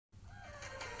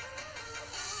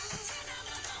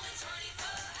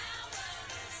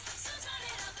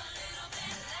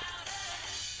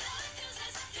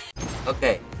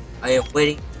Okay, I am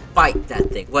waiting to fight that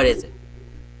thing. What is it?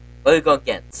 What are you going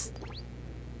against?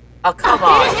 Oh, come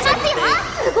on! Second thing.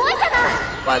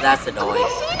 Wow, that's annoying.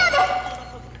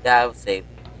 That will save me.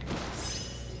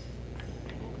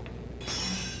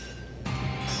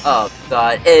 Oh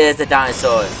god, it is a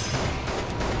dinosaur!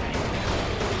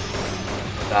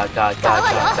 God, God.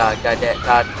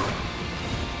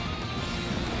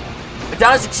 The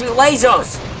dinosaurs shoot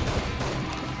lasers!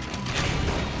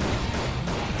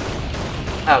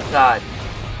 Oh god.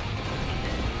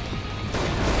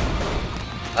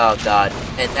 Oh god.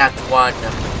 And that's one.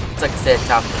 It's like I said,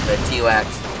 top of the T-Rex.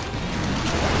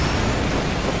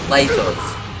 Lasers.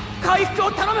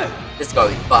 This is gonna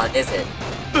be fun, is it?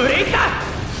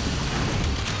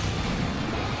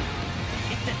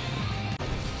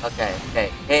 Okay.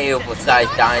 Hey, you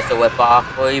sized dinosaur whip off.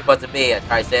 What are you supposed to be? A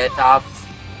Triceratops?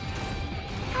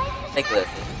 Take a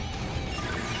listen.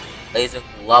 Laser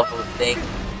level thing.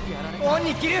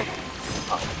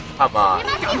 Oh, come on. I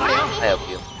help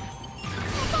you.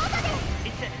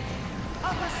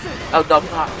 Oh no,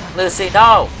 not Lucy,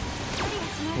 no!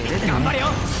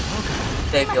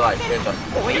 Save your life, there you go.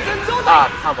 Ah,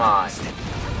 come on.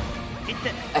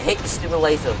 I hate the stupid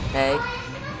laser, okay?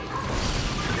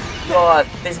 You are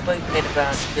physically made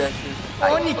around to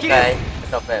okay?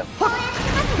 That's not fair.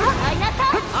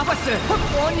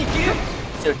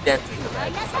 It's your dentist,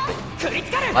 right? Something.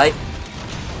 Right?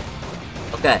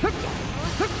 Okay.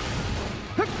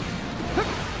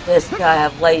 This guy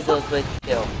have lasers with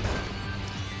you.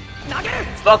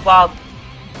 Smoke bomb!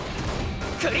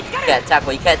 Yeah, attack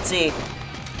what you can't see.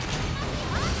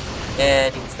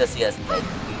 And you can still see us.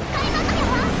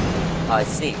 Oh, I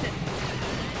see.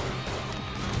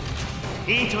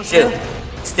 Shoot!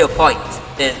 Still point.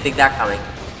 Didn't think that coming.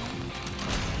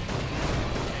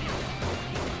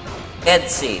 And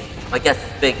see. I guess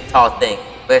this big tall thing.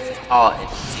 Versus tall and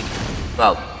see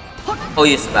smoke. Oh,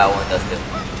 you smell one of those two.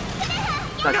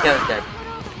 Not killing dead.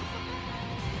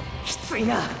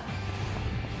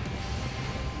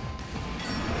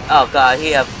 Oh god,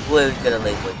 he have blue good at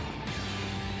laser.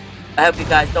 I help you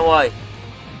guys, don't worry.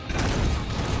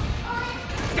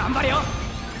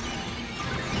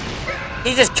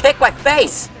 He just kicked my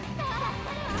face!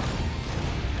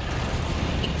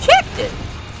 He kicked it!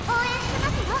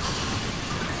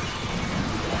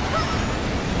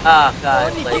 Oh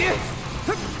god, lasers.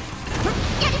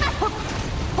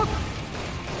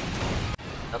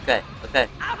 Okay.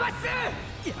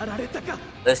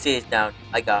 Let's see, he's down.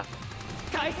 I got him.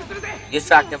 You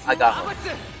distract him, I got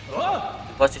him. You're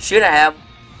supposed to shoot at him.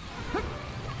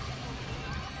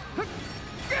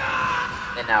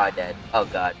 And now I'm dead. Oh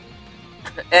god.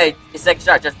 Hey, it's second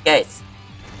shot just in case.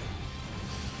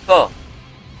 Cool.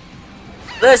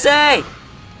 Lucy!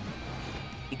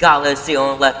 You got Lucy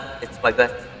on the left. It's my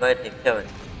best friend named Kevin.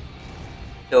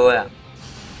 Go out.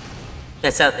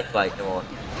 Can't sound think like no more.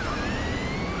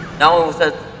 No one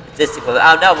says this equal.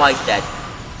 Oh no, mine's dead.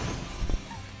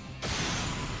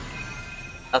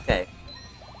 Okay.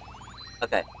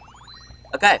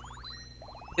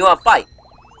 You wanna fight?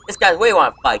 This guy's really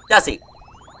wanna fight, does he?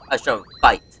 I'll show him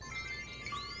fight.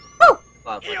 Woo!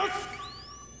 I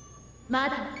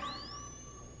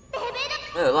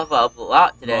level up a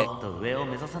lot today.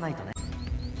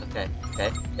 Okay,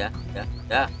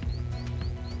 yeah.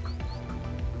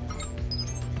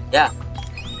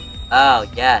 Oh,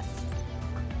 yes.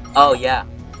 Oh, yeah.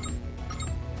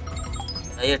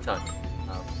 Now your turn.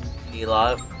 Be a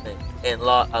lot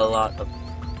of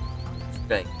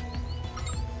strength.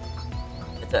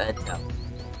 It's an intel.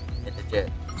 In the gym.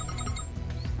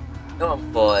 No, I'm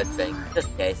forward strength, just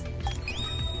in case.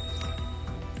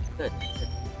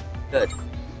 Good.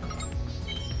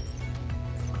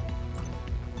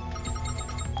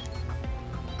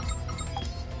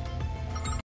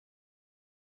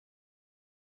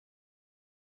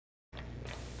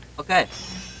 Okay.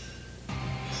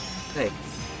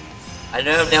 I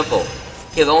know I'm nimble.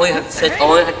 You only have to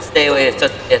stay away a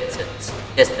certain distance.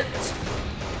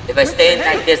 If I stay in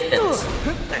that distance,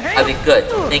 I'll be good.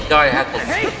 Thank God I have this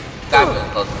goblin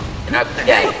hook, and I'll be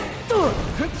dead.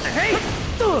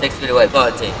 6 feet away,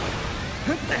 bulletin.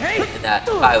 And that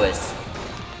virus.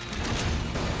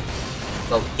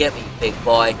 Go get me, big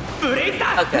boy.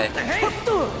 Okay.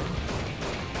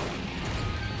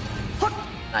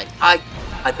 Nice.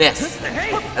 I miss.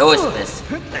 I always miss.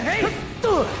 Come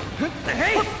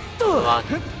on.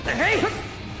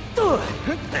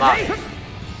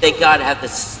 Thank God I have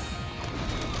this.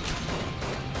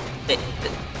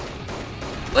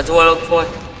 What's the word I'm looking for?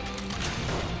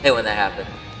 Hey, when that happened.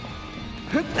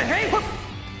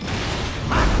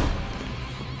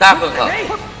 Grappling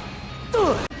hook.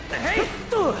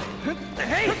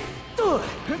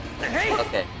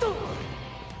 Okay.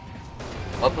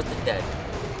 One person dead.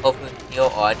 Hopefully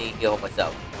heal or I need to heal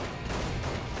myself.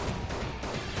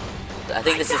 I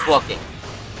think this is working.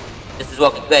 This is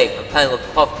working great. I'm playing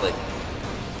looking perfectly.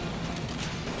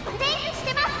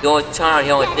 You only turn,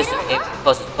 you only distant aim from the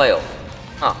closest player.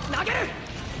 Huh.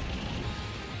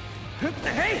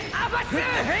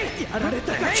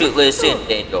 Shoot Liz in,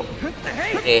 Danger.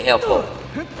 Need helpful.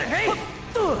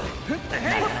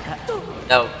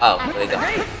 No, oh, there we go.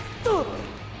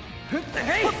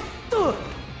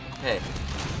 Hey.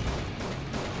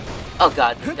 Oh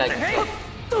god, this guy.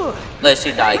 Let's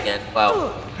she die again.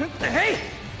 Wow.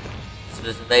 So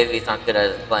this maybe he's not good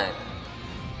at his plan.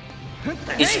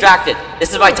 He's distracted.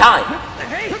 This is my time.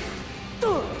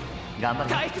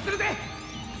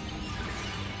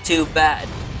 Too bad.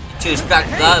 You're too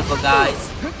distracted the other guys.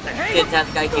 Didn't have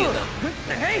the guy kill them.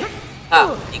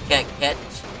 Oh, you can't catch.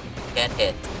 You can't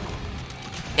hit.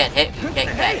 Can't hit, you can't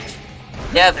catch.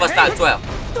 Yeah, first time as well.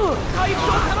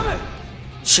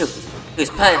 Shoot, he was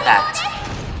planning that.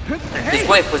 He's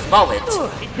waiting for his moment.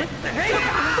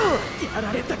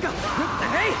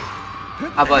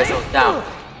 How about he's almost down?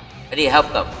 I need to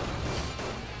help them.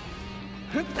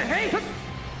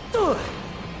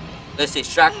 Let's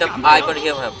distract them. I'm gonna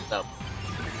heal him though.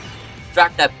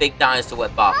 Distract that big dinosaur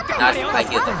with Bob. Now I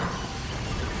heal them.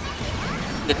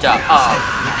 Good job.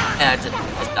 Oh, and I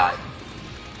just died.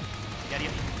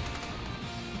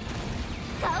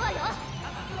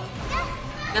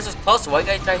 This was closer. Why you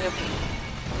guys try to heal me?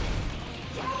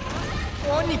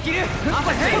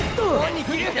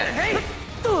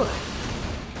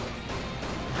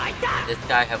 This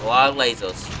guy have a lot of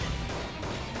lasers.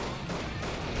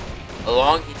 As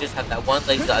long as he just have that one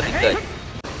laser, that'd be good.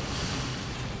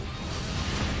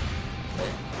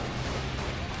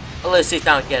 Oh, let's sit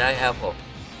down again. I have hope.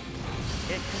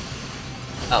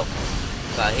 Oh,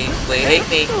 but will he hate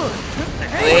me? Will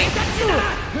he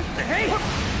hate me?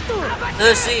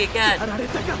 Let's see again.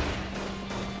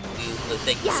 You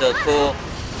think you're so cool?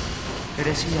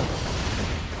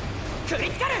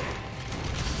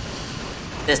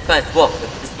 This plan's work.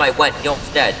 This might win. You're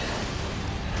almost dead.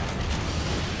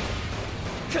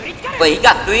 Wait, he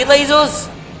got 3 lasers?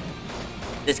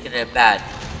 This could end bad.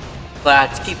 But I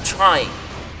have to keep trying.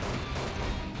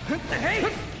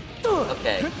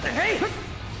 Okay.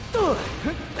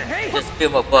 Just a few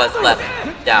more bullets left.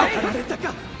 Down.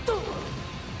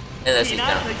 And let's see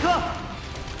down.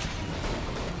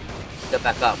 Get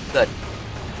back up. Good.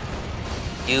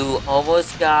 You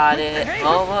almost got it.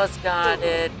 Almost got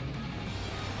it.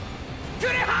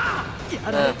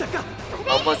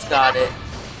 Almost got it.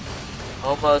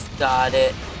 Almost got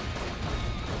it.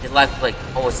 His life is like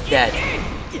almost dead.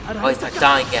 Oh, he's not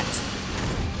dying yet.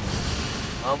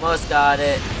 Almost got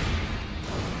it.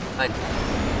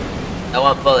 That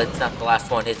one bullet's not the last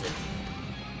one, is it?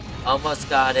 Almost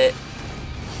got it.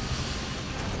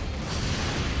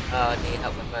 Oh, I need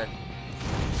help, my friend.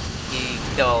 He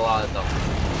killed a lot of them.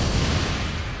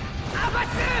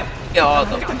 He killed all of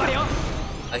them.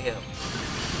 I hear him.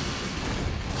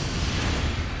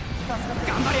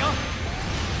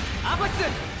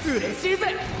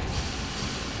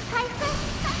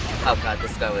 Oh god,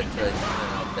 this guy was really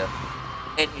coming out there.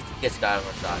 And he gets guy on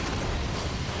our side.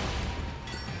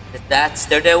 Is that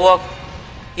still didn't work?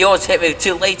 He almost hit me with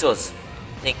 2 lasers.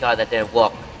 Thank god that didn't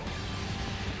work.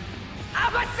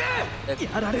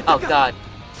 Oh god.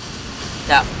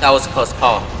 That was a close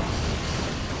call.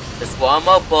 Just one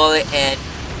more bullet and...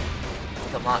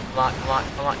 Come on, come on, come on,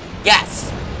 come on.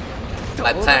 Yes!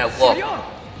 My plan worked.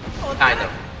 Kind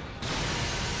of.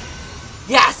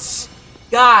 Yes!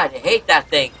 God, I hate that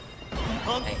thing.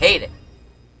 I hate it.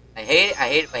 I hate it, I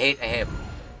hate it, I hate it, I hate it.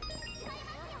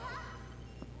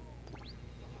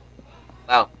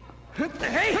 Wow.